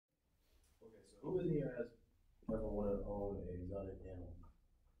Who in here has ever wanted to own an exotic animal?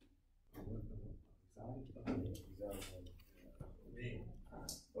 Exotic? Exotic animal. Me.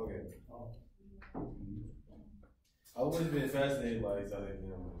 Okay. I've always been fascinated by exotic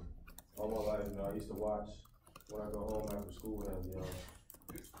animals. All my life, I used to watch when I go home after school when I was young.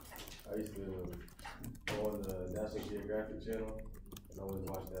 I used to go on the National Geographic channel and I always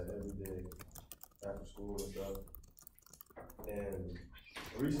watch that every day after school and stuff. And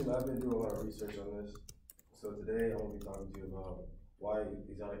recently I've been doing a lot of research on this. So today I'm going to be talking to you about why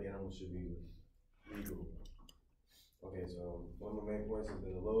exotic animals should be legal. Okay, so one of my main points has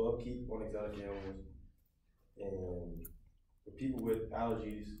been the low upkeep on exotic animals. And for people with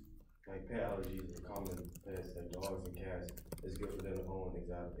allergies, like pet allergies and common pets like dogs and cats, it's good for them to own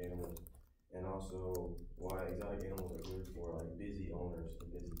exotic animals. And also why exotic animals are good for like busy owners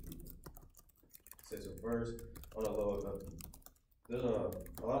and busy people. So first, on a low upkeep. There's a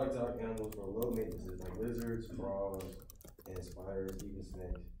lot of exotic animals for low maintenance, like lizards, frogs, and spiders, even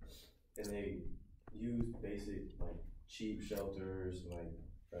snakes. And they use basic like cheap shelters,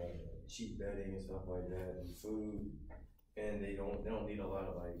 like cheap bedding and stuff like that, and food. And they don't need a lot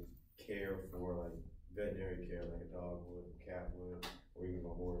of like care for like veterinary care like a dog would, a cat would, or even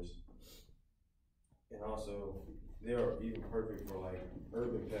a horse. And also they are even perfect for like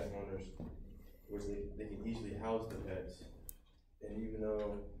urban pet owners, which they can easily house the pets. And even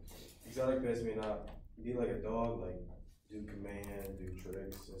though exotic pets may not be like a dog, like do command, do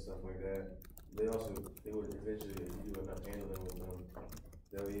tricks and stuff like that, they would eventually, if you do enough handling with them,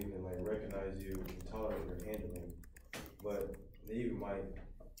 they'll even like recognize you and tolerate your handling. But they even might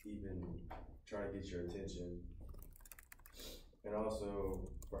even try to get your attention. And also,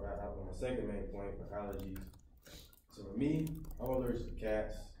 for my second main point, for allergies. So for me, I'm allergic to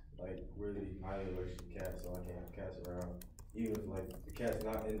cats, like really highly allergic to cats, so I can't have cats around. Even if like the cat's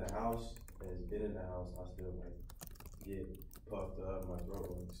not in the house and it's been in the house, I still like get puffed up, my throat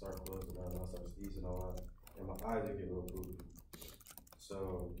will start closing down, I'll start sneezing a lot, and my eyes will get real poopy.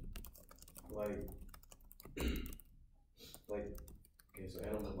 So like okay, so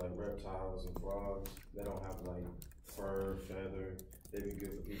animals like reptiles and frogs, they don't have like fur, feather, they be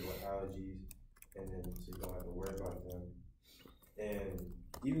good for people with allergies, and then so you don't have to worry about them. And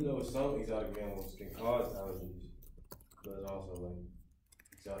even though some exotic animals can cause allergies, there's also like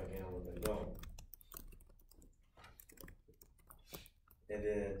exotic animals that don't. And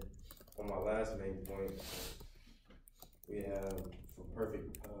then on my last main point, we have for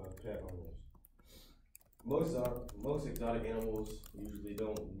perfect pet owners. Most exotic animals usually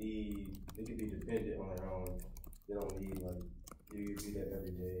don't need, they can be dependent on their own. They don't need like, you do that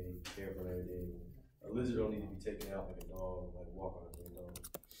every day, care for it every day. A lizard don't need to be taken out like a dog, like walk on like a dog.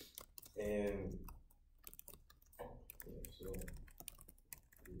 And yeah, so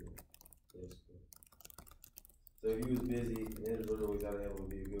if you was busy, an individual exotic animal would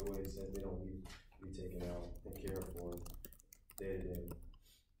be a good way since they don't need to be taken out and cared for day to day.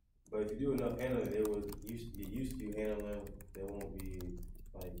 But if you do enough handling, get used to you handling, they won't be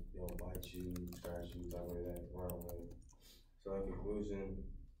like, they won't bite you, scratch you, stuff like that, run away. So in conclusion,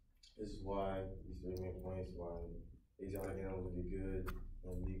 this is why, these three main points, why exotic animals would be good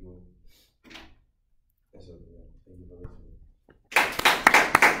and legal. And so, yeah, thank you for listening.